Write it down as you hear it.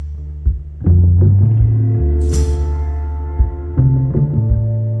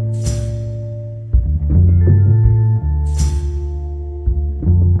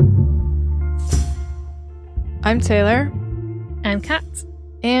I'm Taylor. I'm Kat.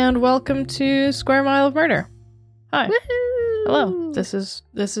 And welcome to Square Mile of Murder. Hi. Woohoo! Hello. This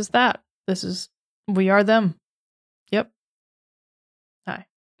is that. We are them. Yep. Hi.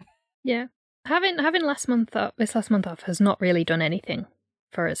 Yeah. Having this last month off has not really done anything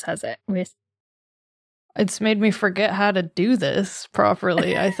for us, has it? It's made me forget how to do this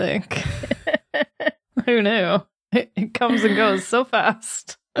properly, I think. Who knew? It comes and goes so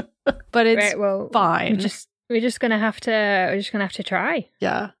fast. But it's right, well, fine. We're just gonna have to try.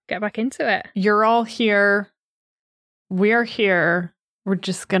 Yeah. Get back into it. You're all here. We're here. We're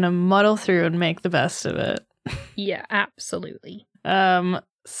just gonna muddle through and make the best of it. Yeah, absolutely.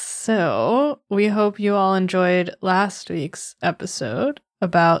 So we hope you all enjoyed last week's episode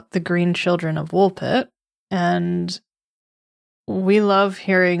about the Green Children of Woolpit, and we love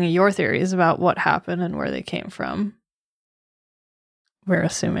hearing your theories about what happened and where they came from. We're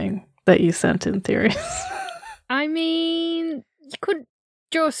assuming that you sent in theories. I mean, you could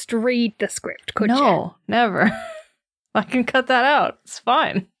just read the script, could you? No, never. I can cut that out. It's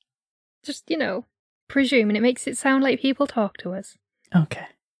fine. Just, presume, and it makes it sound like people talk to us. Okay.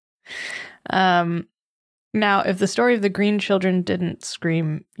 Now, if the story of the Green Children didn't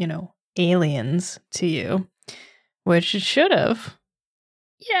scream, aliens to you, which it should have.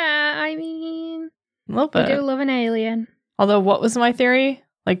 Yeah, I mean, A little bit. I do love an alien. Although, what was my theory?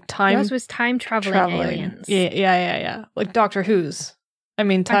 Like time... Yours was time-traveling aliens. Yeah. Like Doctor Who's. I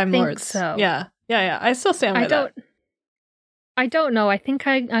mean, Time Lords. So. Yeah. I still stand by that. I don't know. I think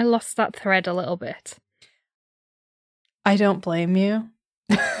I lost that thread a little bit. I don't blame you.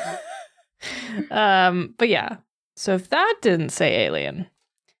 But yeah. So if that didn't say alien,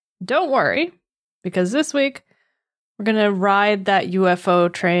 don't worry, because this week we're going to ride that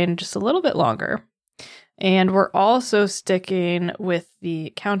UFO train just a little bit longer. And we're also sticking with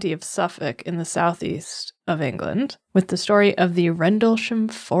the county of Suffolk in the southeast of England with the story of the Rendlesham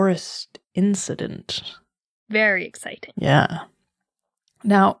Forest incident. Very exciting. Yeah.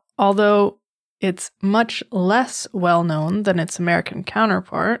 Now, although it's much less well known than its American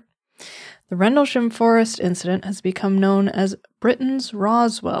counterpart, the Rendlesham Forest incident has become known as Britain's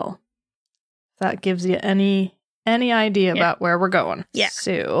Roswell. If that gives you any idea about where we're going. Yeah.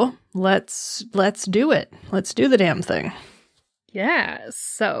 So let's do it. Let's do the damn thing. Yeah.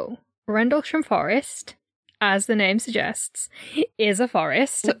 So Rendlesham Forest, as the name suggests, is a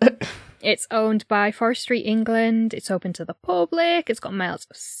forest. It's owned by Forestry England. It's open to the public. It's got miles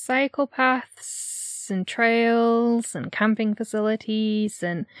of cycle paths and trails and camping facilities,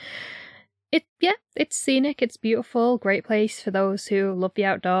 and it's scenic, it's beautiful, great place for those who love the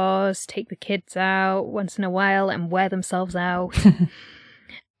outdoors, take the kids out once in a while and wear themselves out.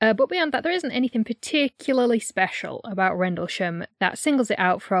 But beyond that, there isn't anything particularly special about Rendlesham that singles it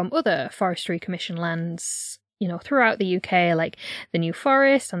out from other Forestry Commission lands, throughout the UK, like the New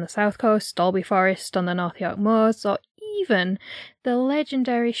Forest on the south coast, Dalby Forest on the North York Moors, or even the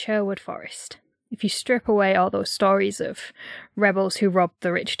legendary Sherwood Forest. If you strip away all those stories of rebels who robbed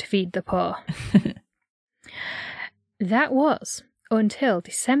the rich to feed the poor. That was until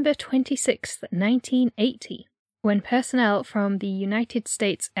December 26th, 1980, when personnel from the United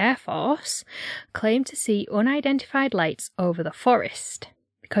States Air Force claimed to see unidentified lights over the forest.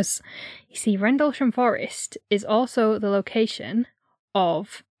 Because, you see, Rendlesham Forest is also the location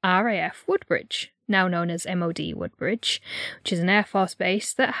of RAF Woodbridge, now known as MOD Woodbridge, which is an Air Force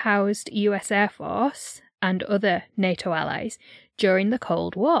base that housed US Air Force and other NATO allies during the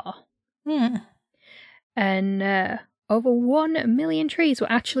Cold War. And over 1 million trees were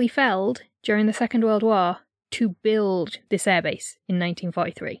actually felled during the Second World War to build this airbase in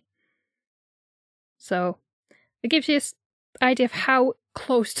 1943. So it gives you an idea of how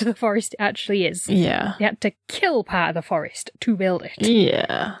close to the forest it actually is. Yeah. They had to kill part of the forest to build it.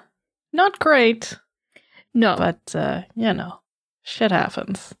 Yeah. Not great. No. But, shit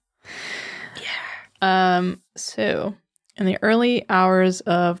happens. Yeah. So, in the early hours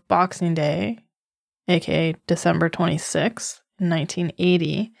of Boxing Day, aka December 26th,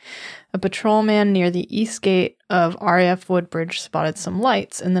 1980, a patrolman near the east gate of RAF Woodbridge spotted some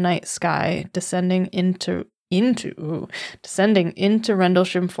lights in the night sky descending into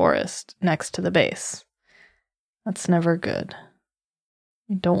Rendlesham Forest next to the base. That's never good.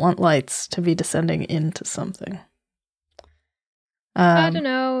 You don't want lights to be descending into something. I don't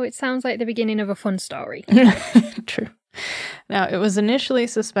know. It sounds like the beginning of a fun story. True. Now, it was initially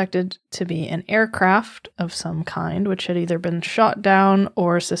suspected to be an aircraft of some kind, which had either been shot down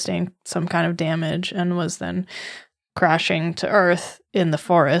or sustained some kind of damage and was then crashing to Earth in the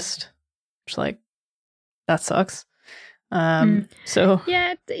forest. Which, that sucks. So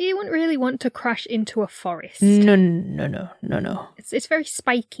Yeah, you wouldn't really want to crash into a forest. no. It's very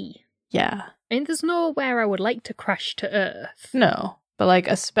spiky. Yeah. I mean, there's nowhere I would like to crash to Earth. No. But like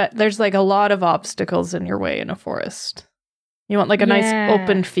there's like a lot of obstacles in your way in a forest. You want like a nice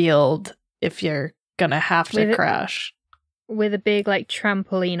open field if you're gonna have to crash. With a big like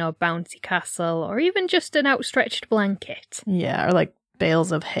trampoline or bouncy castle, or even just an outstretched blanket. Yeah, or like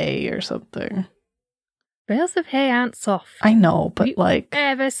bales of hay or something. Bales of hay aren't soft. I know, but have you like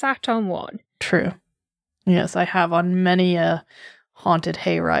ever sat on one? True. Yes, I have on many a haunted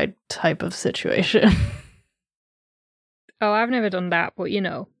hayride type of situation. Oh, I've never done that, but you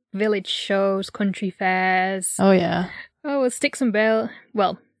know, village shows, country fairs. Oh yeah. Oh, we'll stick some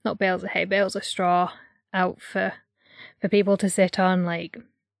not bales of hay, bales of straw out for people to sit on, like,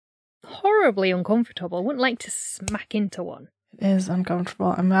 horribly uncomfortable. Wouldn't like to smack into one. It is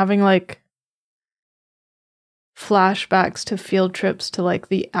uncomfortable. I'm having, like, flashbacks to field trips to, like,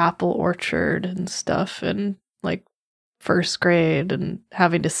 the apple orchard and stuff and, like, first grade and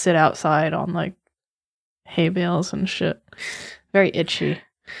having to sit outside on, like, hay bales and shit. Very itchy.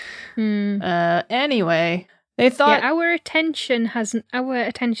 Anyway, they thought... Yeah, our attention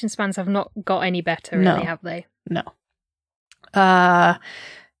spans have not got any better, really, have they? No. So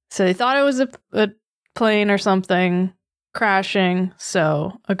they thought it was a plane or something crashing,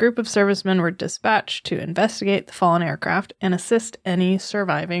 so a group of servicemen were dispatched to investigate the fallen aircraft and assist any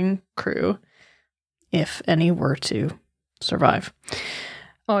surviving crew, if any were to survive.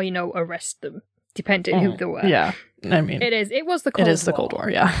 Or, you know, arrest them, depending who they were. Yeah, I mean... It was the Cold War. It is the Cold War,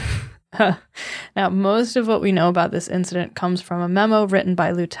 yeah. Now, most of what we know about this incident comes from a memo written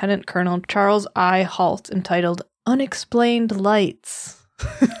by Lieutenant Colonel Charles I. Halt entitled Unexplained Lights.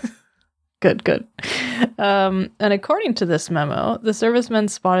 Good. And according to this memo, the servicemen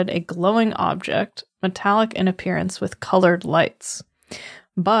spotted a glowing object, metallic in appearance with colored lights.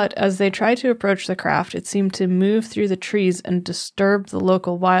 But as they tried to approach the craft, it seemed to move through the trees and disturb the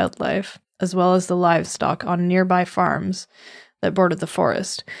local wildlife, as well as the livestock on nearby farms that bordered the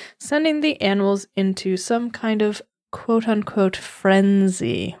forest, sending the animals into some kind of quote-unquote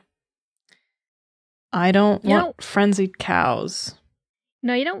frenzy. I don't want frenzied cows.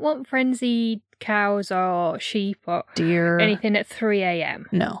 No, you don't want frenzied cows or sheep or deer. Anything at 3 a.m.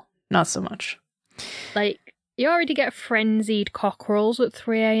 No, not so much. Like, you already get frenzied cockerels at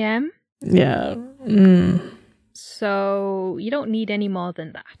 3 a.m. Yeah. So you don't need any more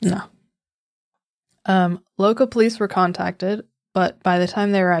than that. No. Local police were contacted, but by the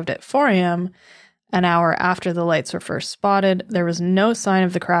time they arrived at 4 a.m., an hour after the lights were first spotted, there was no sign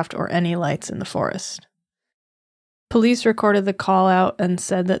of the craft or any lights in the forest. Police recorded the call out and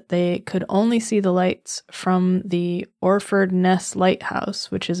said that they could only see the lights from the Orford Ness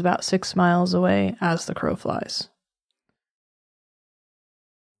Lighthouse, which is about 6 miles away as the crow flies.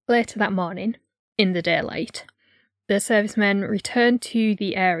 Later that morning, in the daylight, the servicemen returned to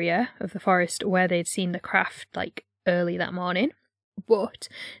the area of the forest where they'd seen the craft, like, early that morning, but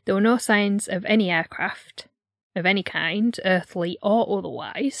there were no signs of any aircraft of any kind, earthly or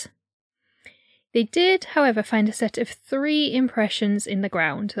otherwise. They did, however, find a set of 3 impressions in the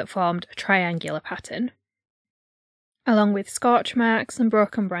ground that formed a triangular pattern, along with scorch marks and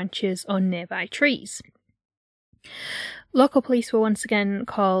broken branches on nearby trees. Local police were once again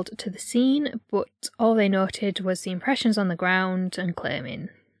called to the scene, but all they noted was the impressions on the ground and claiming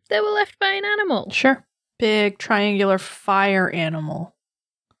they were left by an animal. Sure. Big triangular fire animal.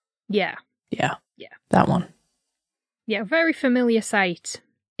 Yeah. That one. Yeah, very familiar sight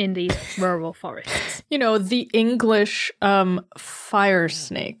in these rural forests. You know, the English fire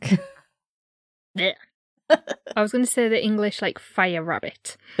snake. Yeah. I was going to say the English, like, fire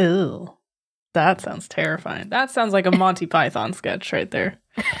rabbit. Ew. That sounds terrifying. That sounds like a Monty Python sketch right there.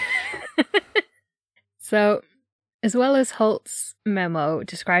 So, as well as Holt's memo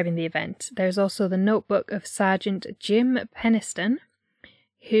describing the event, there's also the notebook of Sergeant Jim Peniston,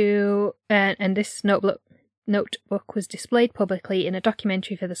 who, and this notebook was displayed publicly in a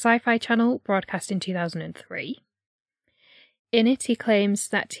documentary for the Sci-Fi Channel, broadcast in 2003. In it, he claims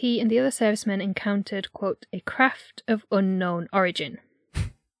that he and the other servicemen encountered, quote, a craft of unknown origin.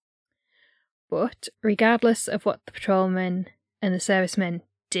 But, regardless of what the patrolmen and the servicemen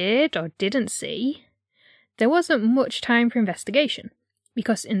did or didn't see, there wasn't much time for investigation,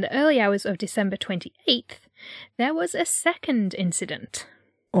 because in the early hours of December 28th, there was a second incident.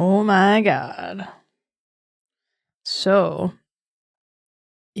 Oh my god. So,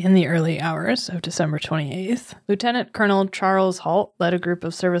 In the early hours of December 28th, Lieutenant Colonel Charles Halt led a group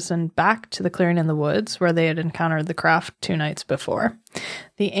of servicemen back to the clearing in the woods where they had encountered the craft 2 nights before.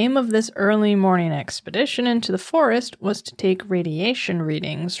 The aim of this early morning expedition into the forest was to take radiation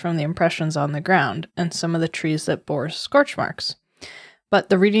readings from the impressions on the ground and some of the trees that bore scorch marks. But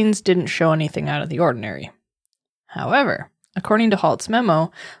the readings didn't show anything out of the ordinary. However, according to Halt's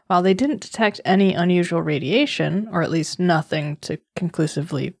memo, while they didn't detect any unusual radiation, or at least nothing to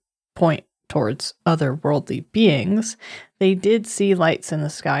conclusively point towards otherworldly beings, they did see lights in the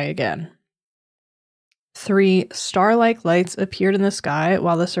sky again. 3 star-like lights appeared in the sky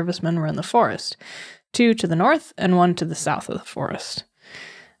while the servicemen were in the forest, 2 to the north and 1 to the south of the forest.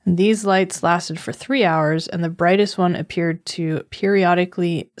 These lights lasted for 3 hours, and the brightest one appeared to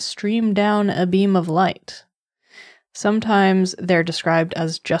periodically stream down a beam of light. Sometimes they're described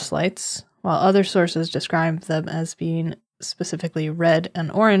as just lights, while other sources describe them as being specifically red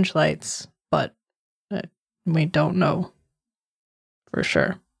and orange lights, but we don't know for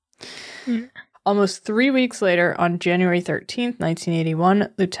sure. Almost 3 weeks later, on January 13th,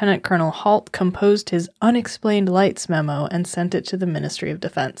 1981, Lieutenant Colonel Halt composed his Unexplained Lights memo and sent it to the Ministry of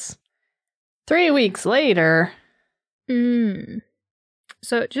Defense. 3 weeks later...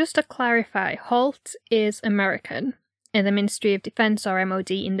 So just to clarify, Halt is American, and the Ministry of Defence, or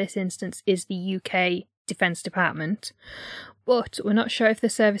MOD in this instance, is the UK Defence Department. But we're not sure if the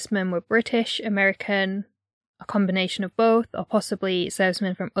servicemen were British, American, a combination of both, or possibly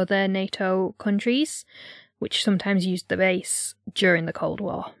servicemen from other NATO countries, which sometimes used the base during the Cold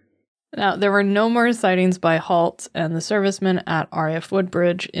War. Now, there were no more sightings by Halt and the servicemen at RAF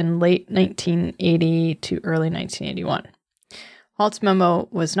Woodbridge in late 1980 to early 1981. Halt's memo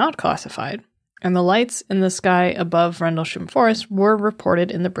was not classified, and the lights in the sky above Rendlesham Forest were reported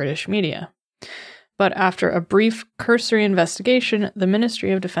in the British media. But after a brief, cursory investigation, the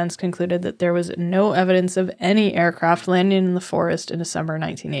Ministry of Defense concluded that there was no evidence of any aircraft landing in the forest in December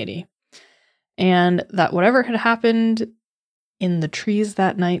 1980, and that whatever had happened in the trees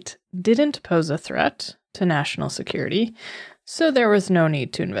that night didn't pose a threat to national security, so there was no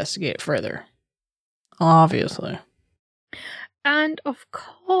need to investigate further. Obviously. And of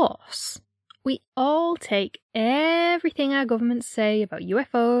course, we all take everything our governments say about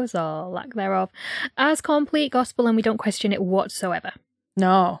UFOs, or lack thereof, as complete gospel, and we don't question it whatsoever.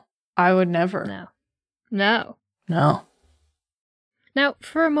 No, I would never. No. Now,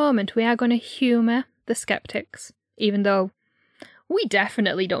 for a moment, we are going to humour the skeptics, even though we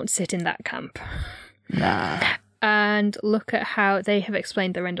definitely don't sit in that camp. Nah. And look at how they have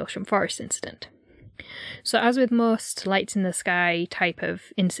explained the Rendlesham Forest incident. So as with most lights in the sky type of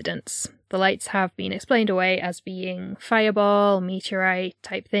incidents, the lights have been explained away as being fireball, meteorite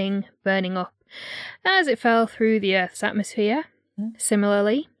type thing, burning up as it fell through the Earth's atmosphere.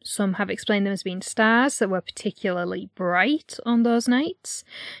 Similarly, some have explained them as being stars that were particularly bright on those nights,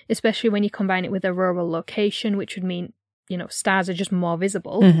 especially when you combine it with a rural location, which would mean, stars are just more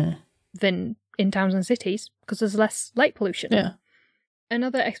visible than in towns and cities because there's less light pollution. Yeah.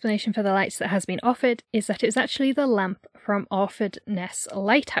 Another explanation for the lights that has been offered is that it was actually the lamp from Orford Ness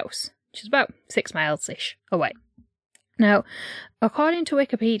Lighthouse, which is about 6 miles-ish away. Now, according to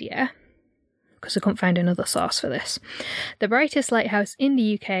Wikipedia, because I couldn't find another source for this, the brightest lighthouse in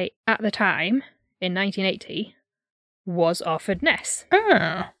the UK at the time, in 1980, was Orford Ness.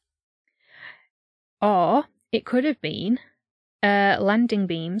 Or it could have been landing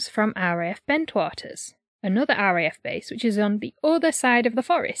beams from RAF Bentwaters, another RAF base, which is on the other side of the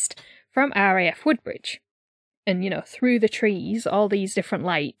forest from RAF Woodbridge. And, through the trees, all these different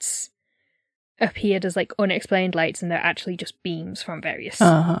lights appeared as, unexplained lights, and they're actually just beams from various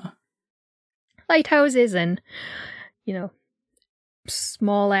lighthouses and,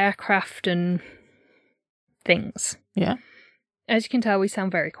 small aircraft and things. Yeah. As you can tell, we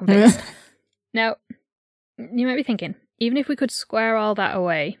sound very convinced. Now, you might be thinking, even if we could square all that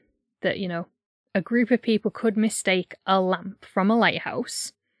away, that, a group of people could mistake a lamp from a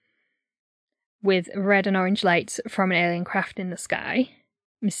lighthouse with red and orange lights from an alien craft in the sky,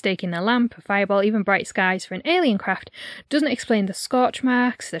 mistaking a lamp, a fireball, even bright skies for an alien craft, doesn't explain the scorch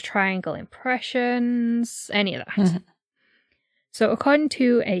marks, the triangle impressions, any of that. So according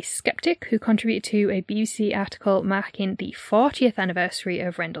to a skeptic who contributed to a BBC article marking the 40th anniversary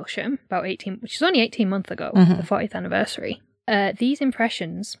of Rendlesham, which is only 18 months ago, the 40th anniversary, these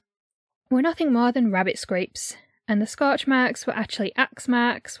impressions were nothing more than rabbit scrapes, and the scorch marks were actually axe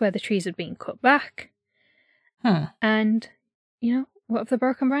marks where the trees had been cut back. And, what of the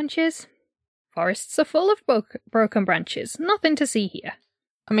broken branches? Forests are full of broken branches. Nothing to see here.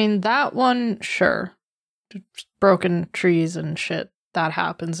 I mean, that one, sure. Just broken trees and shit. that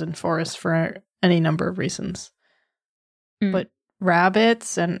happens in forests for any number of reasons. Mm. But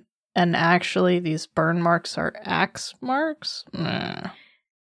rabbits and actually these burn marks are axe marks? Nah.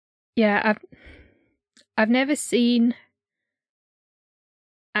 Yeah, I've never seen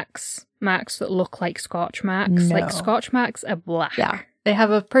axe marks that look like scorch marks. No. Like, scorch marks are black. Yeah. They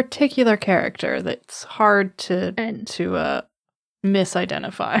have a particular character that's hard to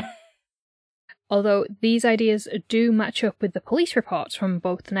misidentify. Although these ideas do match up with the police reports from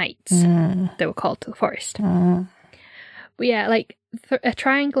both nights that were called to the forest. But yeah, like a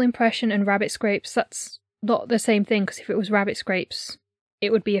triangle impression and rabbit scrapes, that's not the same thing, because if it was rabbit scrapes,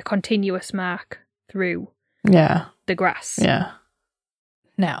 it would be a continuous mark through the grass. Yeah.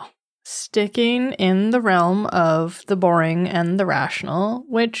 Now, sticking in the realm of the boring and the rational,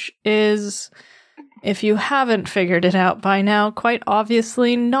 which is, if you haven't figured it out by now, quite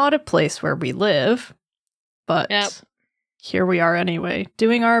obviously not a place where we live. But here we are anyway,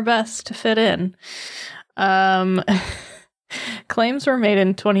 doing our best to fit in. Claims were made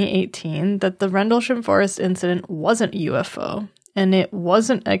in 2018 that the Rendlesham Forest incident wasn't a UFO, and it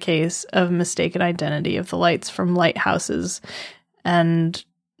wasn't a case of mistaken identity of the lights from lighthouses and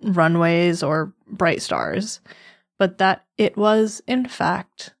runways or bright stars, but that it was, in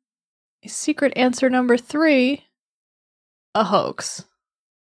fact, secret answer number 3, a hoax.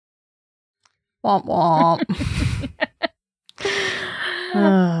 Womp womp.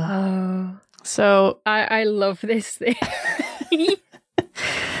 So I love this thing.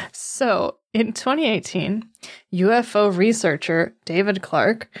 So, in 2018, UFO researcher David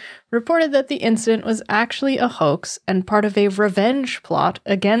Clark reported that the incident was actually a hoax and part of a revenge plot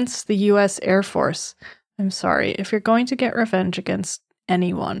against the US Air Force. I'm sorry, if you're going to get revenge against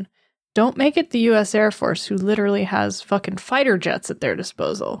anyone, don't make it the US Air Force, who literally has fucking fighter jets at their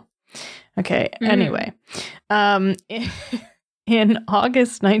disposal. Okay, anyway. In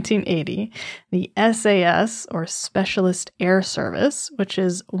August 1980, the SAS, or Specialist Air Service, which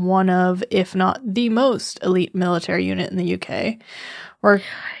is one of, if not the most elite military unit in the UK, were...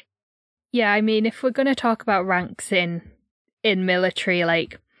 Yeah, I mean, if we're going to talk about ranks in military,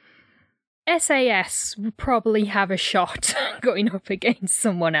 like, SAS would probably have a shot going up against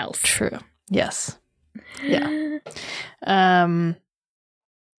someone else. True. Yes. Yeah.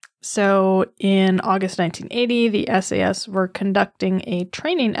 So in August 1980, the SAS were conducting a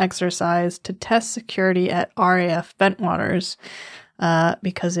training exercise to test security at RAF Bentwaters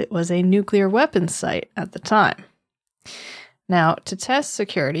because it was a nuclear weapons site at the time. Now, to test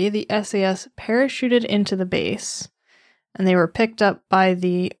security, the SAS parachuted into the base, and they were picked up by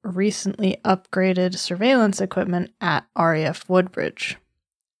the recently upgraded surveillance equipment at RAF Woodbridge.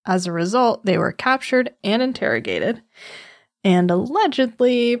 As a result, they were captured and interrogated, and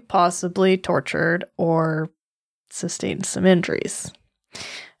allegedly, possibly tortured or sustained some injuries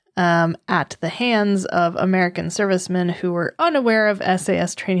at the hands of American servicemen who were unaware of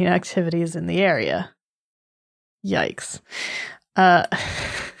SAS training activities in the area. Yikes.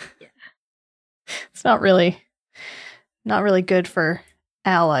 It's not really good for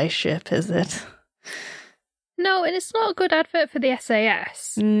allyship, is it? No, and it's not a good advert for the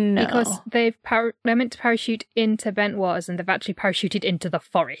SAS. No. Because they're meant to parachute into Bentwaters, and they've actually parachuted into the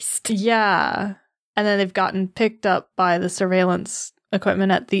forest. Yeah. And then they've gotten picked up by the surveillance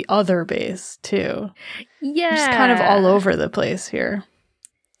equipment at the other base, too. Yeah. Just kind of all over the place here.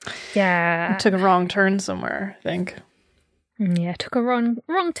 Yeah. It took a wrong turn somewhere, I think. Yeah, took a wrong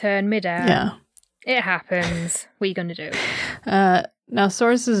turn mid-air. Yeah. It happens. What are you going to do? Now,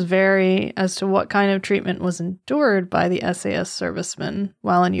 sources vary as to what kind of treatment was endured by the SAS servicemen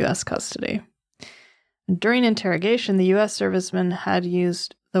while in U.S. custody. During interrogation, the U.S. servicemen had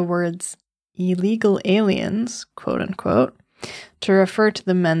used the words illegal aliens, quote unquote, to refer to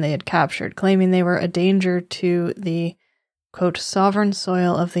the men they had captured, claiming they were a danger to the, quote, sovereign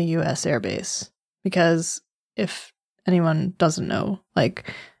soil of the U.S. airbase. Because if anyone doesn't know, like,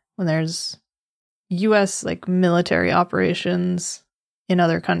 when there's U.S. like military operations in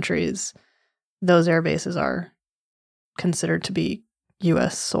other countries, those air bases are considered to be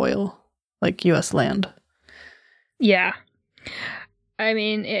U.S. soil, like U.S. land. Yeah. I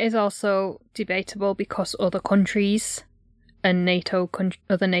mean, it is also debatable because other countries and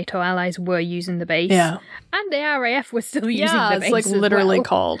other NATO allies were using the base. Yeah. And the RAF was still using the base. Yeah, it's like literally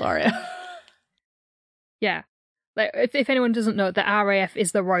called RAF. Yeah. Like, if anyone doesn't know, the RAF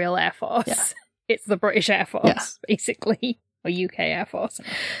is the Royal Air Force. Yeah. It's the British Air Force, basically, or UK Air Force.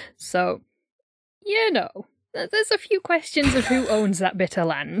 So, there's a few questions of who owns that bit of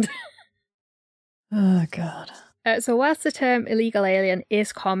land. Oh, God. So whilst the term illegal alien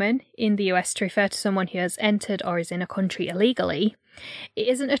is common in the US to refer to someone who has entered or is in a country illegally, it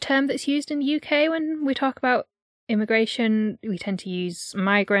isn't a term that's used in the UK when we talk about immigration. We tend to use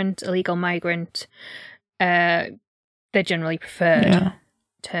migrant, illegal migrant. They're generally preferred.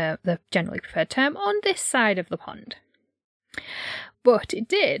 The generally preferred term on this side of the pond. But it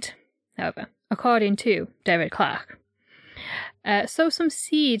did, however, according to David Clarke, sow some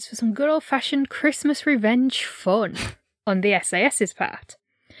seeds for some good old-fashioned Christmas revenge fun on the SAS's part.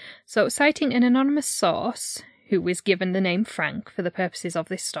 So, citing an anonymous source who was given the name Frank for the purposes of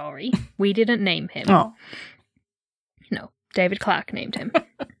this story, we didn't name him. Oh. No, David Clarke named him.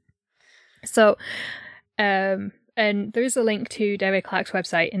 So, and there is a link to David Clarke's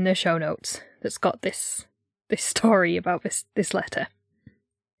website in the show notes that's got this story about this letter.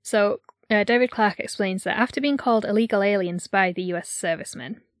 So, David Clarke explains that after being called illegal aliens by the US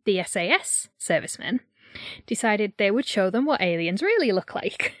servicemen, the SAS servicemen decided they would show them what aliens really look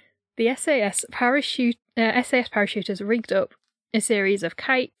like. The SAS parachuters rigged up a series of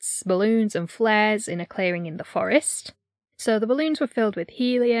kites, balloons, and flares in a clearing in the forest. So the balloons were filled with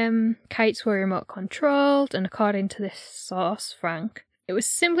helium, kites were remote controlled, and according to this source, Frank, it was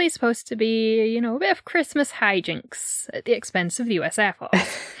simply supposed to be, a bit of Christmas hijinks at the expense of the US Air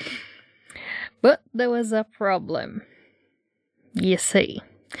Force. But there was a problem. You see,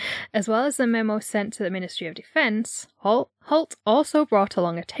 as well as the memo sent to the Ministry of Defence, Holt also brought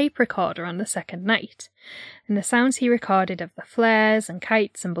along a tape recorder on the second night, and the sounds he recorded of the flares and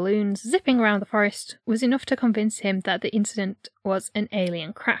kites and balloons zipping around the forest was enough to convince him that the incident was an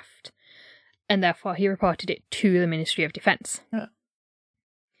alien craft, and therefore he reported it to the Ministry of Defence. Yeah.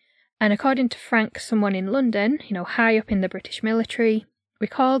 And according to Frank, someone in London, high up in the British military,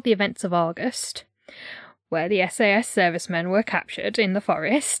 recalled the events of August, where the SAS servicemen were captured in the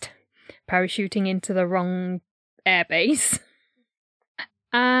forest, parachuting into the wrong airbase,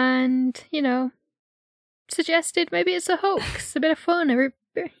 and, suggested maybe it's a hoax, a bit of fun, a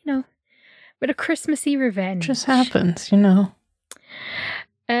bit of Christmassy revenge. Just happens, There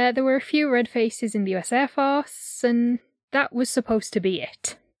were a few red faces in the US Air Force, and that was supposed to be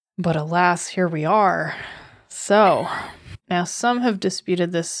it. But alas, here we are. So, now some have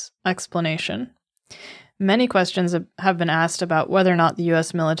disputed this explanation. Many questions have been asked about whether or not the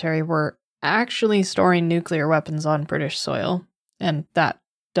US military were actually storing nuclear weapons on British soil, and that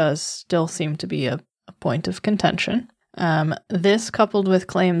does still seem to be a point of contention. This coupled with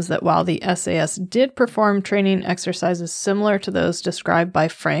claims that while the SAS did perform training exercises similar to those described by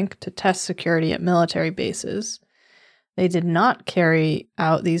Frank to test security at military bases, they did not carry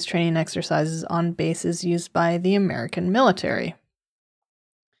out these training exercises on bases used by the American military.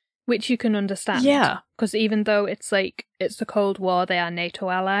 Which you can understand. Yeah. Because even though it's the Cold War, they are NATO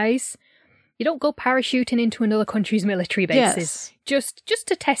allies, you don't go parachuting into another country's military bases. Yes. Just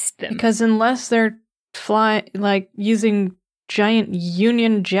to test them. Because unless they're using giant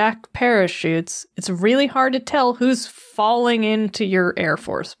Union Jack parachutes, it's really hard to tell who's falling into your Air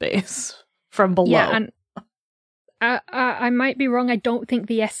Force base from below. Yeah, and I might be wrong. I don't think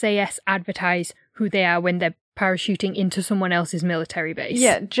the SAS advertise who they are when they're parachuting into someone else's military base.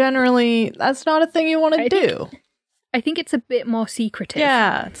 Yeah, generally, that's not a thing you want to do. I think it's a bit more secretive.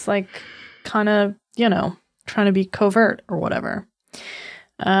 Yeah, it's kind of, trying to be covert or whatever.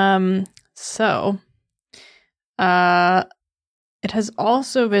 So, it has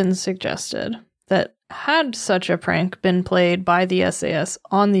also been suggested that had such a prank been played by the SAS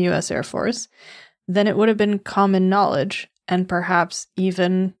on the US Air Force, then it would have been common knowledge and perhaps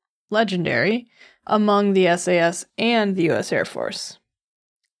even legendary among the SAS and the US Air Force.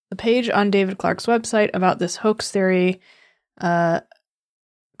 The page on David Clarke's website about this hoax theory,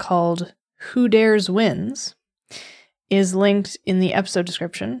 called Who Dares Wins, is linked in the episode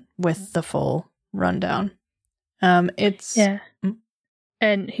description with the full rundown. Yeah.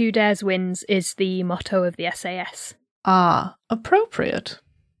 And Who Dares Wins is the motto of the SAS. Ah, appropriate.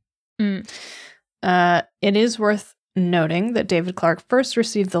 Mm. It is worth noting that David Clarke first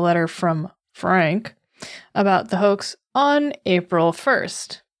received the letter from Frank about the hoax on April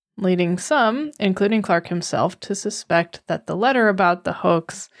 1st, leading some, including Clarke himself, to suspect that the letter about the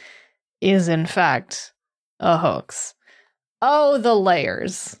hoax is in fact a hoax. Oh, the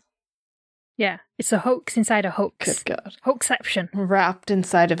layers. Yeah, it's a hoax inside a hoax. Good God. Hoaxception. Wrapped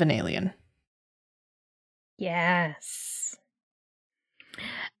inside of an alien. Yes.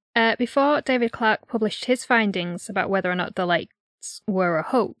 Before David Clarke published his findings about whether or not the lights were a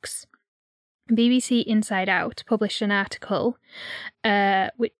hoax, BBC Inside Out published an article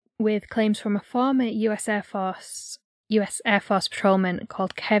with claims from a former US Air Force patrolman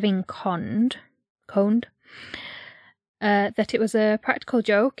called Kevin Conde, that it was a practical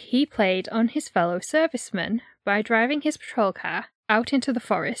joke he played on his fellow servicemen by driving his patrol car out into the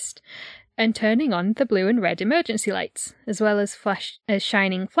forest and turning on the blue and red emergency lights, as well as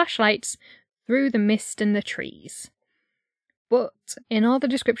shining flashlights through the mist and the trees. But in all the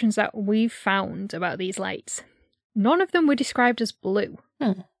descriptions that we've found about these lights, none of them were described as blue.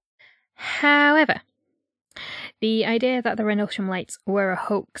 However, the idea that the Rendlesham lights were a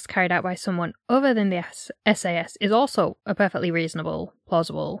hoax carried out by someone other than the SAS is also a perfectly reasonable,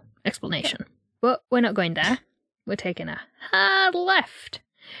 plausible explanation. But we're not going there. We're taking a hard left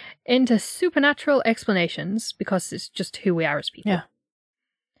into supernatural explanations because it's just who we are as people.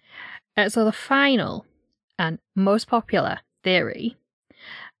 Yeah. So the final and most popular theory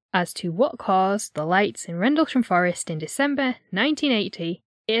as to what caused the lights in Rendlesham Forest in December 1980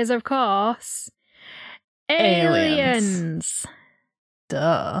 is, of course, aliens.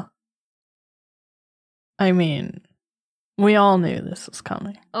 Duh. I mean, we all knew this was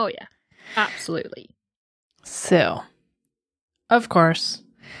coming. Oh, yeah. Absolutely. So, of course,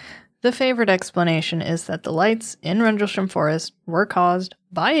 the favorite explanation is that the lights in Rendlesham Forest were caused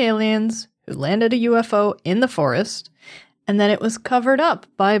by aliens who landed a UFO in the forest, and then it was covered up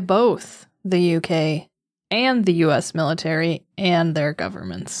by both the UK and the US military and their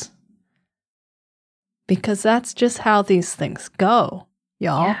governments. Because that's just how these things go,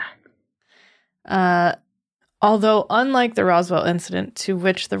 y'all. Yeah. Although, unlike the Roswell incident, to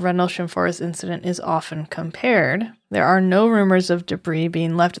which the Rendlesham Forest incident is often compared, there are no rumors of debris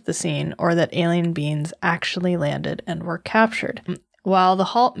being left at the scene or that alien beings actually landed and were captured. While the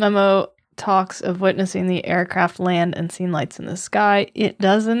Halt memo talks of witnessing the aircraft land and seeing lights in the sky, it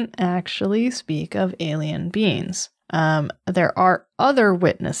doesn't actually speak of alien beings. There are other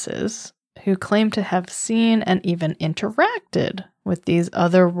witnesses who claim to have seen and even interacted with these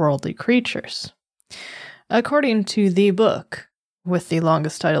otherworldly creatures. According to the book, with the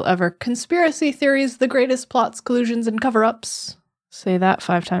longest title ever, Conspiracy Theories, the Greatest Plots, Collusions, and Cover-Ups. Say that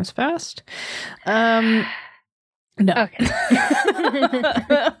 5 times fast. No. Okay.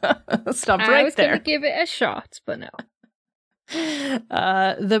 Stop right there. I was going to give it a shot, but no.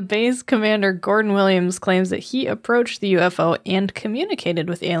 The base commander, Gordon Williams, claims that he approached the UFO and communicated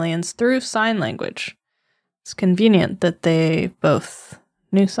with aliens through sign language. It's convenient that they both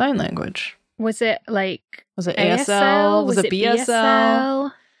knew sign language. Was it like... Was it ASL? ASL? Was it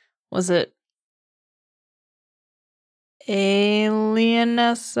BSL? Was it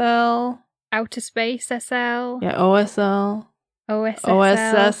Alien SL? Outer Space SL? Yeah, OSL.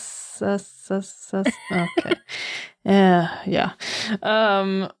 OSSL? OSS. Okay. Yeah.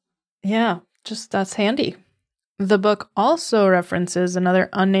 Yeah, just that's handy. The book also references another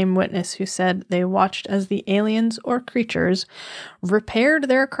unnamed witness who said they watched as the aliens or creatures repaired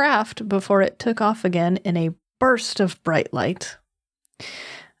their craft before it took off again in a burst of bright light.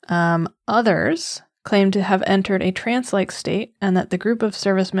 Others claim to have entered a trance-like state and that the group of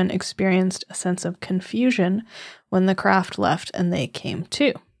servicemen experienced a sense of confusion when the craft left and they came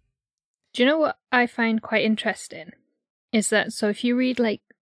to. Do you know what I find quite interesting? Is that, so if you read, like,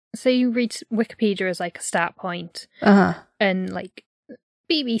 say you read Wikipedia as, like, a start point, and, like,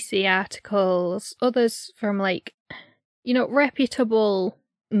 BBC articles, others from, like, you know, reputable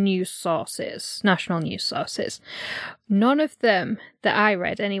news sources, national news sources, none of them that I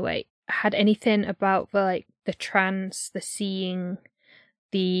read, anyway, had anything about, the trance, the seeing,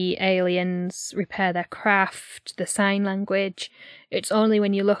 the aliens repair their craft, the sign language. It's only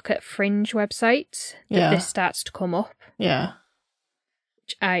when you look at fringe websites that this starts to come up. Yeah.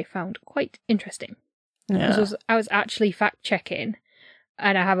 Which I found quite interesting. Yeah. Because I was actually fact checking,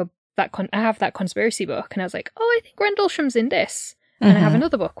 and I have that conspiracy book, and I was like, oh, I think Rendlesham's in this, and I have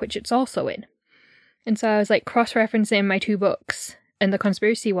another book which it's also in, and so I was like cross-referencing my 2 books, and the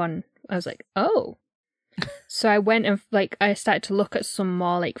conspiracy one, I was like, oh. So I went and I started to look at some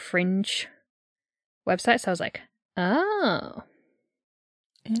more fringe websites. I was like, oh,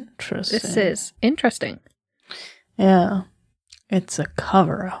 interesting. This is interesting. Yeah, it's a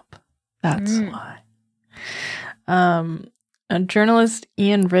cover-up. That's why. A journalist,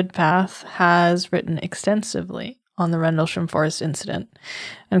 Ian Ridpath, has written extensively on the Rendlesham Forest incident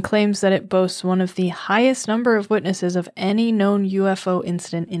and claims that it boasts one of the highest number of witnesses of any known UFO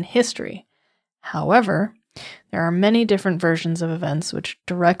incident in history. However, there are many different versions of events which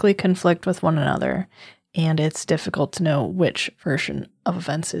directly conflict with one another, and it's difficult to know which version of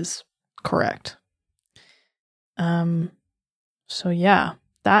events is correct. So yeah,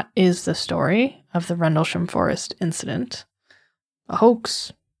 that is the story of the Rendlesham Forest incident. A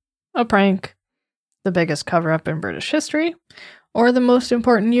hoax, a prank, the biggest cover-up in British history, or the most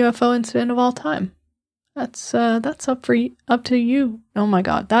important UFO incident of all time. That's up to you. Oh my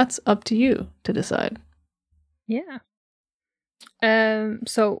god, that's up to you to decide. Yeah.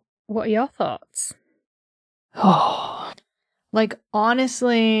 So what are your thoughts? Oh, like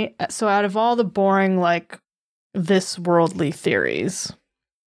honestly, so out of all the boring like this worldly theories,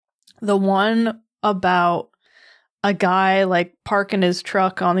 the one about a guy like parking his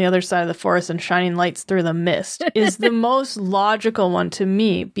truck on the other side of the forest and shining lights through the mist is the most logical one to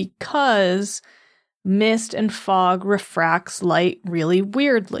me, because mist and fog refracts light really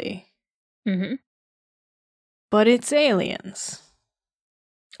weirdly. Mm-hmm. But it's aliens.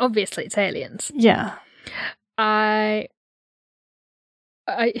 Obviously, it's aliens. Yeah. The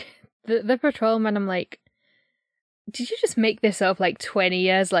patrolman, I'm like, did you just make this up like 20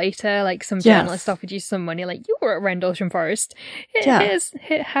 years later? Like some journalist offered you some money, like, you were at Rendlesham Forest.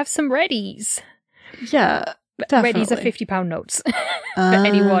 Have some readies. Yeah, definitely. Readies are £50 notes for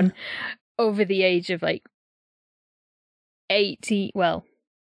anyone over the age of like 80. Well,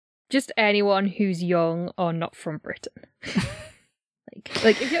 just anyone who's young or not from Britain.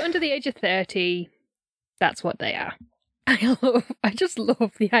 like if you're under the age of 30, that's what they are. I just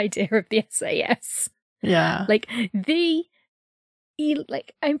love the idea of the SAS. Yeah.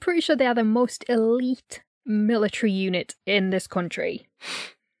 I'm pretty sure they are the most elite military unit in this country.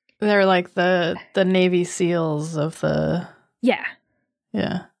 They're like the Navy SEALs of the... Yeah.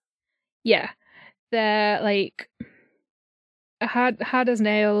 Yeah. Yeah. They're like hard as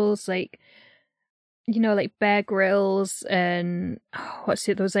nails, like, you know, like Bear Grylls and what's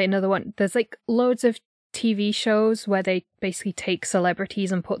it? There was like another one. There's like loads of TV shows where they basically take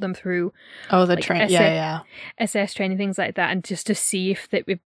celebrities and put them through SS training, things like that, and just to see if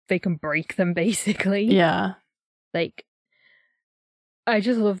they can break them, basically. Yeah. Like, I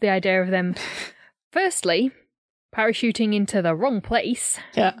just love the idea of them firstly parachuting into the wrong place.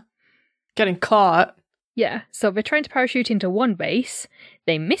 Yeah. Getting caught. Yeah, so they're trying to parachute into one base,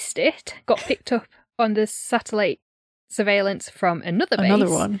 they missed it, got picked up on the satellite surveillance from another base. Another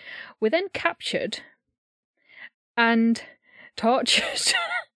one. Were then captured and tortured.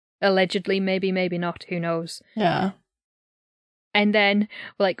 Allegedly, maybe not, who knows. Yeah. And then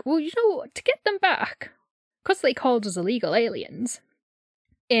we're like, well, you know what, to get them back, because they called us illegal aliens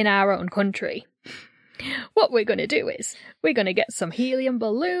in our own country, what we're going to do is we're going to get some helium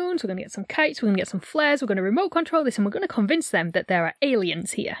balloons, we're going to get some kites, we're going to get some flares, we're going to remote control this, and we're going to convince them that there are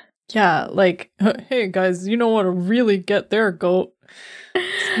aliens here. Yeah, like, hey guys, you know what to really get their goat.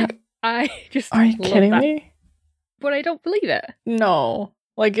 Like, I just are you kidding me? But I don't believe it. No.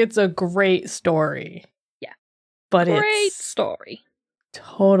 Like, it's a great story. Yeah. But great story.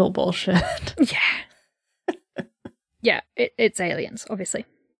 Total bullshit. Yeah. Yeah, it's aliens, obviously.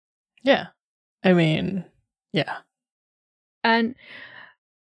 Yeah. I mean, yeah. And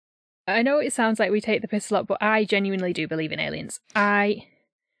I know it sounds like we take the piss a lot, but I genuinely do believe in aliens. I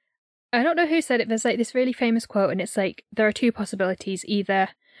don't know who said it. There's like this really famous quote, and it's like, there are two possibilities. Either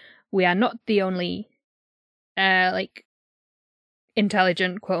we are not the only like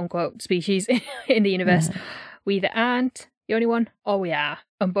intelligent quote unquote species in the universe. We either aren't the only one, or we are,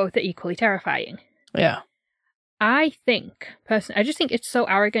 and both are equally terrifying. Yeah. I think, personally, I just think it's so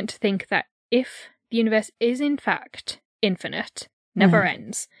arrogant to think that if the universe is in fact infinite, never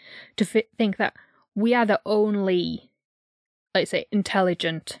ends, to think that we are the only, let's say,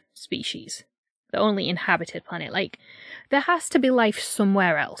 intelligent species, the only inhabited planet. Like, there has to be life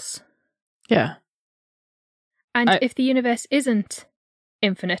somewhere else. Yeah. And if the universe isn't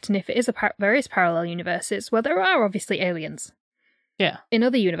infinite, and if it is there is parallel universes, well, there are obviously aliens. Yeah. In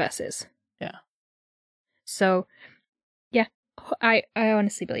other universes. Yeah. So, yeah, I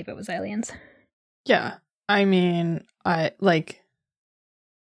honestly believe it was aliens. Yeah. I mean, there's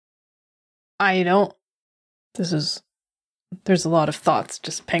a lot of thoughts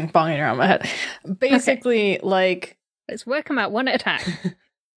just ping-ponging around my head. Basically, okay. Like... Let's work them out one at a time.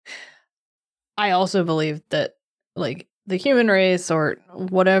 I also believe that, like, the human race or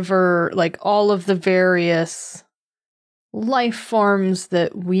whatever, like, all of the various life forms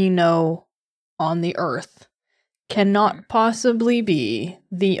that we know on the Earth cannot possibly be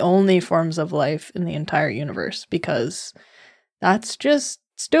the only forms of life in the entire universe, because that's just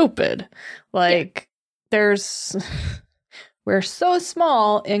stupid. Like, we're so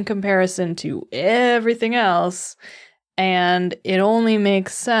small in comparison to everything else, and it only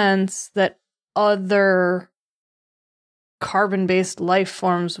makes sense that other carbon-based life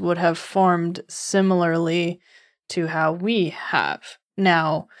forms would have formed similarly to how we have.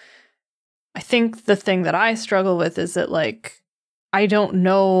 Now, I think the thing that I struggle with is that, like, I don't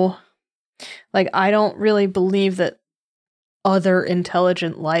know, like, I don't really believe that other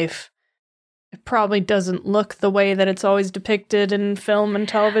intelligent life it probably doesn't look the way that it's always depicted in film and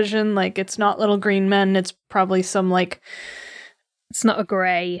television. Like, it's not little green men. It's probably some, like... It's not a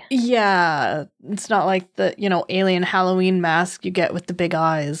grey. Yeah. It's not like the, alien Halloween mask you get with the big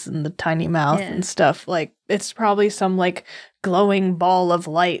eyes and the tiny mouth and stuff. Like, it's probably some, like, glowing ball of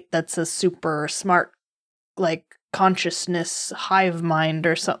light that's a super smart, like, consciousness hive mind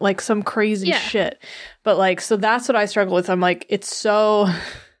or something, like some crazy shit. But, like, so that's what I struggle with. I'm like, it's so...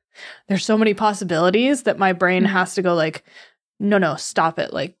 There's so many possibilities that my brain has to go, like, no, stop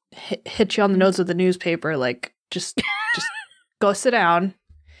it. Like, hit you on the nose with the newspaper. Like, just go sit down,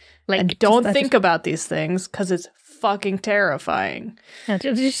 like, and don't think about these things because it's fucking terrifying.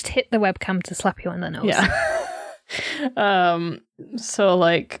 Just hit the webcam to slap you on the nose. Yeah. So,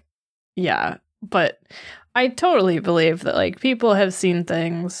 like, yeah, but I totally believe that, like, people have seen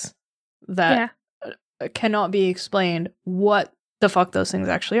things that cannot be explained. What the fuck those things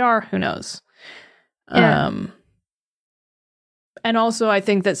actually are, who knows? Yeah. And also, I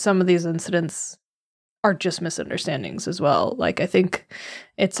think that some of these incidents are just misunderstandings as well. Like, I think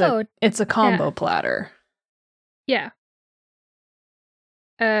it's a combo platter. Yeah.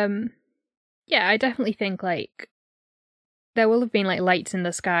 I definitely think, like, there will have been, like, lights in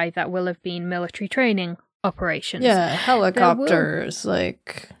the sky that will have been military training operations. Yeah, helicopters,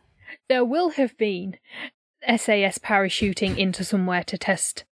 There will have been SAS parachuting into somewhere to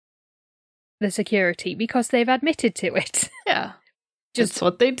test the security because they've admitted to it. Yeah. Just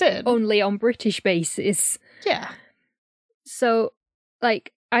what they did. Only on British bases. Yeah. So,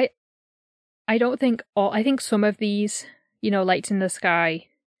 like, I don't think I think some of these, lights in the sky,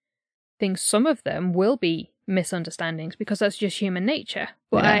 some of them will be misunderstandings because that's just human nature.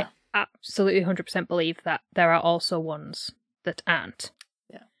 But I absolutely 100% believe that there are also ones that aren't.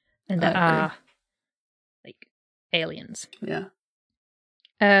 Yeah. And that are, like, aliens. Yeah.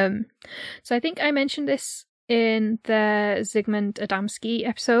 So I think I mentioned this in the Zygmunt Adamski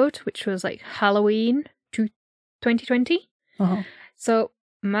episode, which was, like, Halloween 2020. Uh-huh. So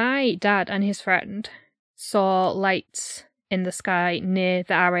my dad and his friend saw lights in the sky near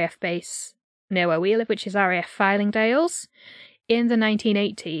the RAF base near where we live, which is RAF Fylingdales, in the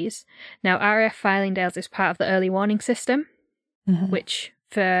 1980s. Now, RAF Fylingdales is part of the early warning system, which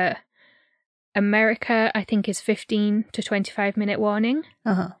for America, I think, is 15 to 25 minute warning.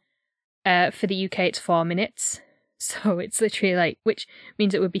 For the UK, it's 4 minutes. So it's literally, like, which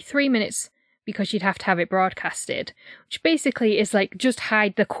means it would be 3 minutes because you'd have to have it broadcasted, which basically is like, just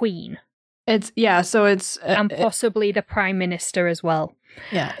hide the Queen. So it's... and possibly the Prime Minister as well.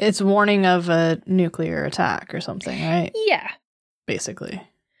 Yeah, it's warning of a nuclear attack or something, right? Yeah. Basically,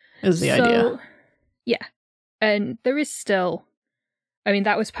 is the idea. Yeah. And there is still... I mean,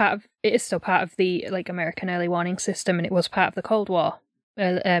 it is still part of the, like, American early warning system, and it was part of the Cold War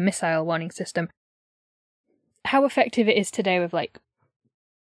missile warning system. How effective it is today with, like,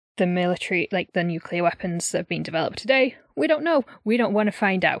 the military, like, the nuclear weapons that have been developed today, we don't know. We don't want to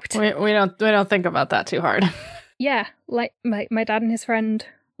find out. We don't think about that too hard. Yeah, like, my dad and his friend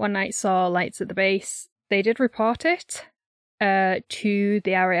one night saw lights at the base. They did report it to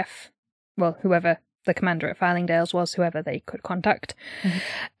the RAF, well, whoever the commander at Fylingdales was, whoever they could contact,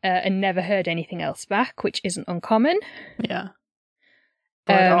 and never heard anything else back, which isn't uncommon. Yeah.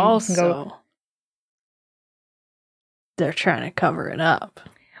 But also, they're trying to cover it up.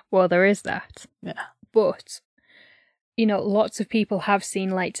 Well, there is that. Yeah. But, lots of people have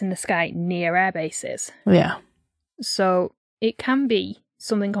seen lights in the sky near air bases. Yeah. So it can be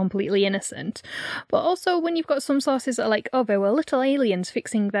something completely innocent. But also when you've got some sources that are like, oh, there were little aliens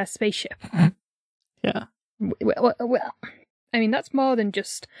fixing their spaceship. Yeah. Well, I mean, that's more than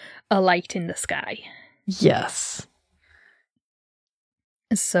just a light in the sky. Yes.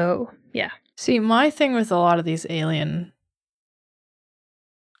 So, yeah. See, my thing with a lot of these alien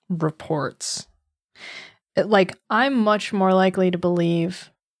reports, I'm much more likely to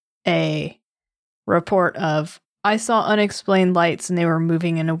believe a report of, I saw unexplained lights and they were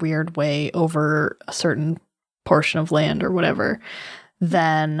moving in a weird way over a certain portion of land or whatever,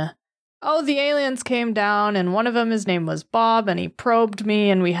 than, oh, the aliens came down and one of them, his name was Bob, and he probed me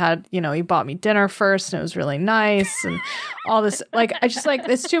and we had, he bought me dinner first and it was really nice and all this. Like, I just, like,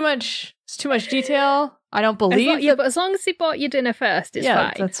 it's too much detail. I don't believe but as long as he bought you dinner first, it's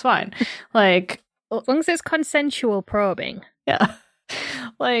fine. That's fine. Like, as long as it's consensual probing. Yeah.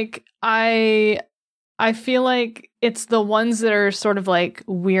 Like, I feel like it's the ones that are sort of, like,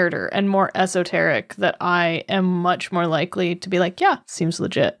 weirder and more esoteric that I am much more likely to be like, yeah, seems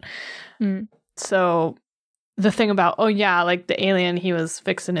legit. So the thing about, oh yeah, like the alien, he was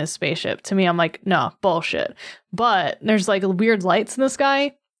fixing his spaceship, to me, I'm like, no, bullshit. But there's, like, weird lights in the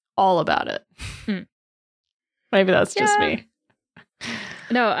sky. all about it. Hmm. Maybe that's just me.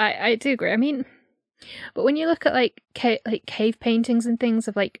 No, I do agree. I mean, but when you look at like cave paintings and things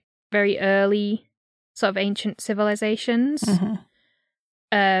of like very early sort of ancient civilizations,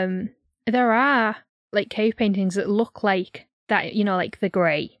 there are like cave paintings that look like that, you know, like the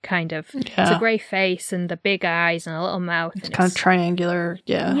grey kind of. Yeah. It's a grey face and the big eyes and a little mouth. It's kind of triangular,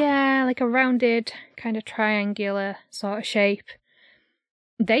 yeah. Yeah, like a rounded kind of triangular sort of shape.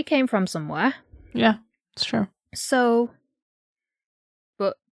 They came from somewhere. Yeah, it's true. So,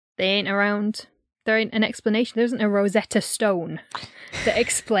 but they ain't around. There ain't an explanation. There isn't a Rosetta Stone that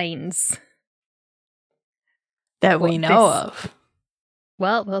explains that we know of.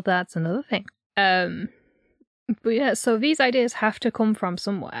 Well, that's another thing. But yeah, so these ideas have to come from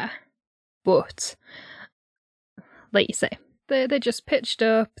somewhere. But, like you say, they just pitched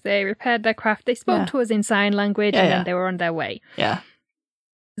up, they repaired their craft, they spoke to us in sign language, and then they were on their way. Yeah.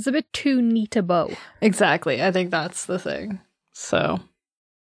 It's a bit too neat a bow. Exactly. I think that's the thing. So.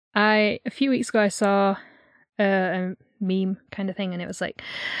 A few weeks ago, I saw a meme kind of thing, and it was like,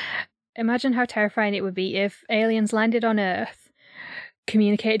 imagine how terrifying it would be if aliens landed on Earth,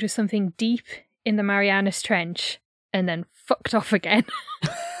 communicated with something deep in the Marianas Trench, and then fucked off again.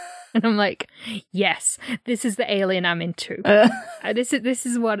 And I'm like, yes, this is the alien I'm into. This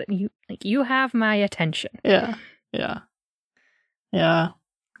is what you have my attention. Yeah.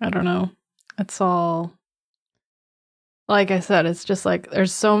 I don't know. It's all, like I said, it's just like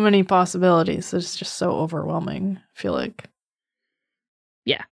there's so many possibilities. It's just so overwhelming, I feel like.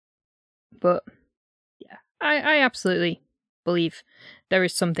 Yeah. But yeah, I absolutely believe there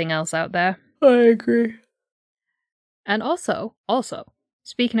is something else out there. I agree. And also,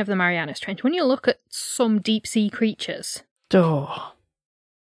 speaking of the Marianas Trench, when you look at some deep sea creatures,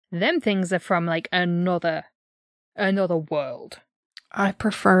 them things are from like another world. I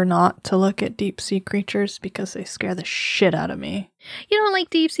prefer not to look at deep sea creatures because they scare the shit out of me. You don't like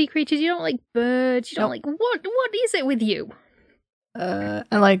deep sea creatures, you don't like birds, you don't like what is it with you? I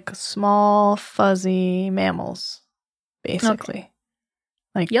like small, fuzzy mammals, basically. Okay.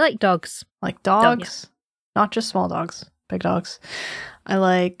 Like you like dogs. Like dogs. Not just small dogs, big dogs. I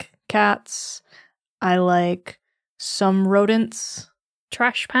like cats. I like some rodents.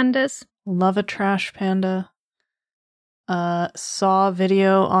 Trash pandas. Love a trash panda. Saw a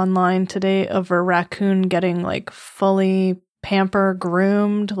video online today of a raccoon getting like fully pamper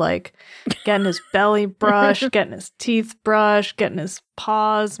groomed, like getting his belly brushed, getting his teeth brushed, getting his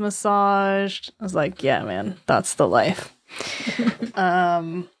paws massaged. I was like, yeah, man, that's the life.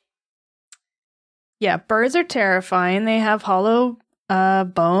 Yeah, birds are terrifying. They have hollow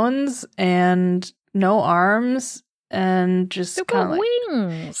bones and no arms and just kind of like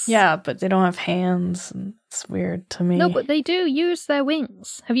wings. Yeah, but they don't have hands. And it's weird to me. No, but they do use their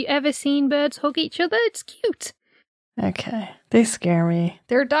wings. Have you ever seen birds hug each other? It's cute. Okay, they scare me.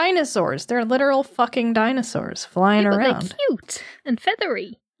 They're dinosaurs. They're literal fucking dinosaurs flying around. They're cute and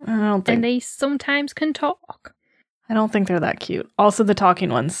feathery. I don't think. And they sometimes can talk. I don't think they're that cute. Also, the talking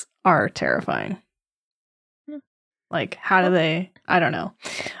ones are terrifying. Like, how do they? I don't know.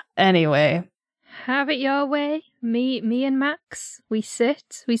 Anyway. Have it your way. Me and Max, we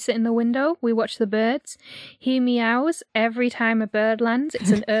sit in the window, we watch the birds. He meows every time a bird lands.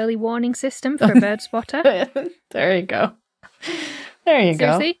 It's an early warning system for a bird spotter. There you go.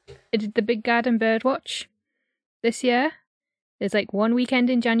 Seriously, I did the Big Garden Bird Watch this year. There's like one weekend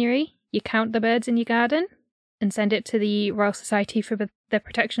in January, you count the birds in your garden and send it to the Royal Society for the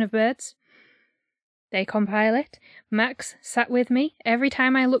Protection of Birds. They compile it. Max sat with me. Every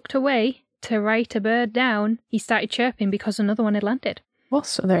time I looked away to write a bird down, he started chirping because another one had landed. Well,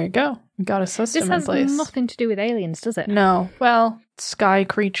 so there you go. You got a system in place. This has nothing to do with aliens, does it? No. Well, sky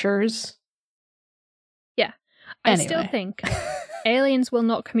creatures. Yeah. Anyway. I still think aliens will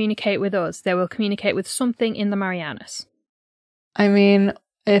not communicate with us. They will communicate with something in the Marianas. I mean,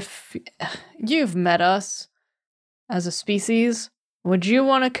 if you've met us as a species, would you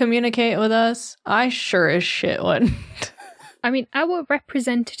want to communicate with us? I sure as shit wouldn't. I mean, our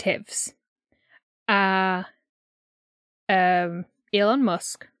representatives are Elon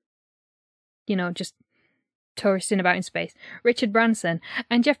Musk, you know, just touristing about in space, Richard Branson,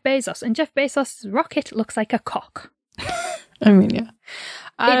 and Jeff Bezos. And Jeff Bezos' rocket looks like a cock. I mean, yeah.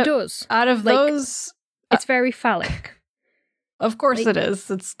 It does. Out of those... It's very phallic. Of course it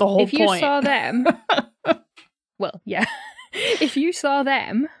is. It's the whole point. If you saw them... well, yeah. If you saw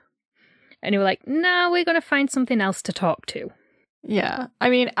them and you were like, nah, we're going to find something else to talk to. Yeah. I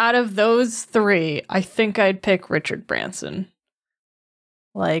mean, out of those three, I think I'd pick Richard Branson.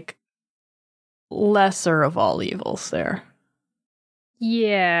 Like, lesser of all evils there.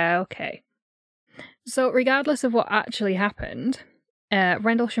 Yeah, okay. So regardless of what actually happened,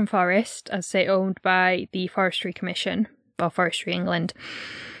 Rendlesham Forest, as say owned by the Forestry Commission, or Forestry England,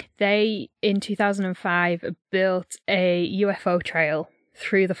 they, in 2005, built a UFO trail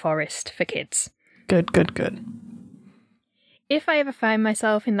through the forest for kids. Good, good, good. If I ever find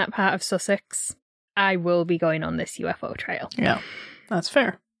myself in that part of Sussex, I will be going on this UFO trail. Yeah, that's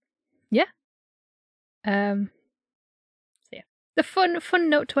fair. Yeah. So yeah. The fun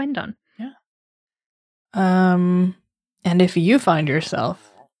note to end on. Yeah. And if you find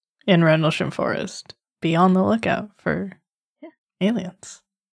yourself in Rendlesham Forest, be on the lookout for aliens.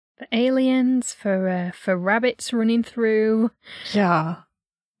 For aliens, for rabbits running through. Yeah.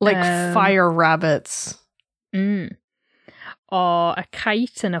 Like fire rabbits. Or a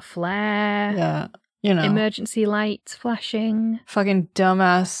kite and a flare. Yeah. You know. Emergency lights flashing. Fucking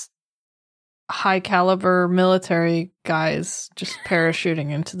dumbass high caliber military guys just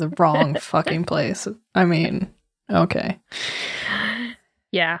parachuting into the wrong fucking place. I mean, okay.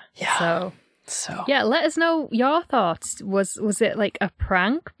 Yeah. So yeah, let us know your thoughts. Was it like a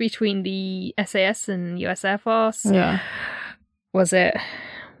prank between the SAS and US Air Force? Yeah. Was it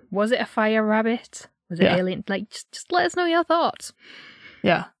a fire rabbit? Was it alien? Like, just let us know your thoughts.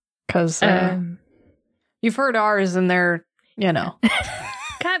 Yeah, because you've heard ours, and they're, you know,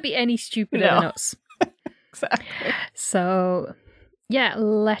 can't be any stupider than us. Exactly. So, yeah,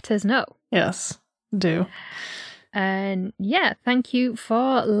 let us know. Yes, do. And yeah, thank you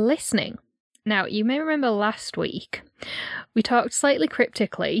for listening. Now, you may remember last week we talked slightly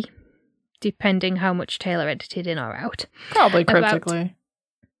cryptically, depending how much Taylor edited in or out. Probably cryptically.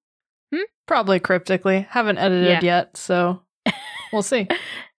 Probably cryptically. Haven't edited yet, so we'll see.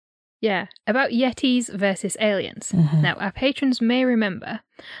 Yeah, about Yetis versus aliens. Mm-hmm. Now, our patrons may remember,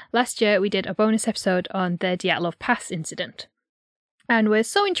 last year we did a bonus episode on the Dyatlov Pass incident. And we're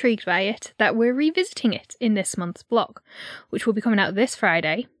so intrigued by it that we're revisiting it in this month's blog, which will be coming out this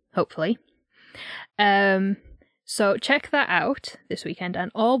Friday, hopefully. So check that out this weekend,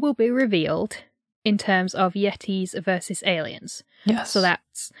 and all will be revealed in terms of Yetis versus aliens. Yes. So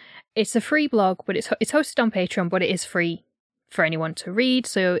it's a free blog, but it's hosted on Patreon, but it is free for anyone to read.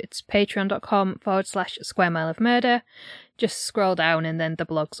 So it's patreon.com/Square Mile of Murder. Just scroll down and then the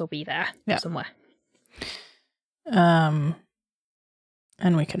blogs will be there somewhere. And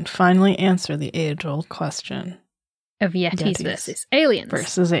we can finally answer the age-old question of Yetis versus aliens.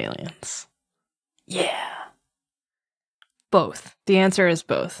 Versus aliens. Yeah. Both. The answer is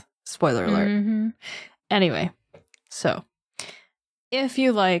both. Spoiler alert. Mm-hmm. Anyway, so if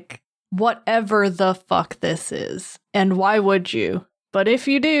you like whatever the fuck this is, and why would you? But if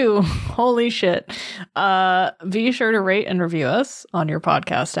you do, holy shit, be sure to rate and review us on your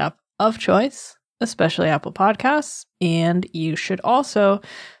podcast app of choice, especially Apple Podcasts. And you should also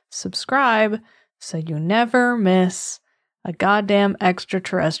subscribe so you never miss a goddamn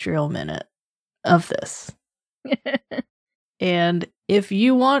extraterrestrial minute of this. And if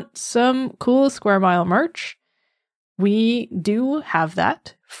you want some cool Square Mile merch, we do have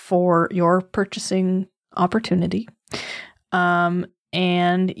that for your purchasing opportunity.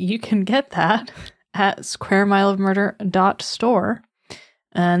 And you can get that at squaremileofmurder.store.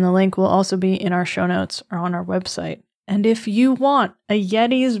 And the link will also be in our show notes or on our website. And if you want a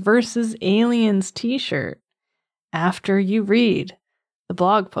Yetis versus Aliens t-shirt after you read the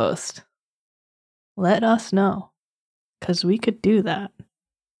blog post, let us know. Because we could do that.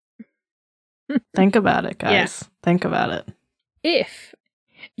 Think about it, guys. Yeah. Think about it. If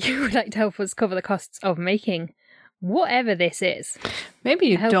you would like to help us cover the costs of making whatever this is. Maybe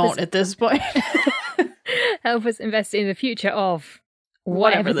you don't at this point. Help us invest in the future of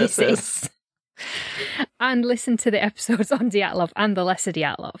whatever this is. And listen to the episodes on Dyatlov and the lesser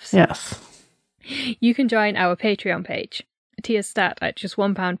Dyatlovs. Yes. You can join our Patreon page. Tiers start at just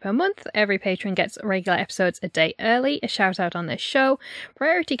 £1 per month. Every patron gets regular episodes a day early, a shout out on this show,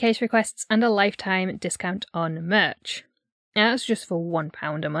 priority case requests, and a lifetime discount on merch. Now, that's just for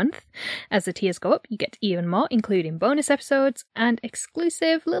 £1 a month. As the tiers go up, you get even more, including bonus episodes and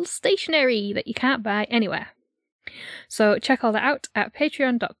exclusive little stationery that you can't buy anywhere. So check all that out at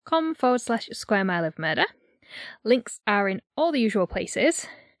patreon.com/Square Mile of Murder. Links are in all the usual places.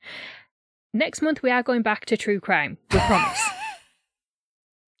 Next month, we are going back to true crime. We promise.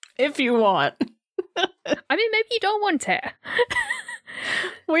 If you want. I mean, maybe you don't want it.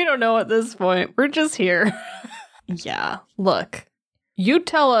 We don't know at this point. We're just here. Yeah. Look, you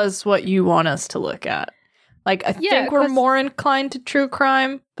tell us what you want us to look at. Like, I think we're more inclined to true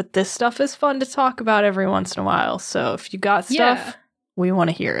crime, but this stuff is fun to talk about every once in a while. So if you got stuff, we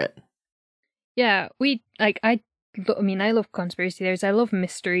want to hear it. Yeah, I I love conspiracy theories. I love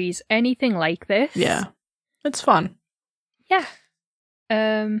mysteries. Anything like this. Yeah. It's fun. Yeah.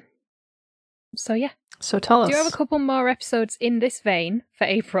 So yeah. So tell us. Do you have a couple more episodes in this vein for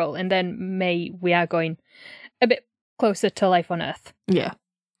April, and then May we are going a bit closer to life on Earth. Yeah.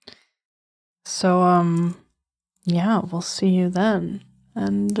 So yeah, we'll see you then.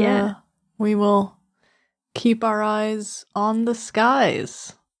 And we will keep our eyes on the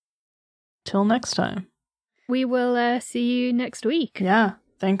skies. Till next time. We will see you next week. Yeah.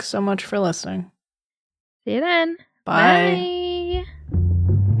 Thanks so much for listening. See you then. Bye. Bye.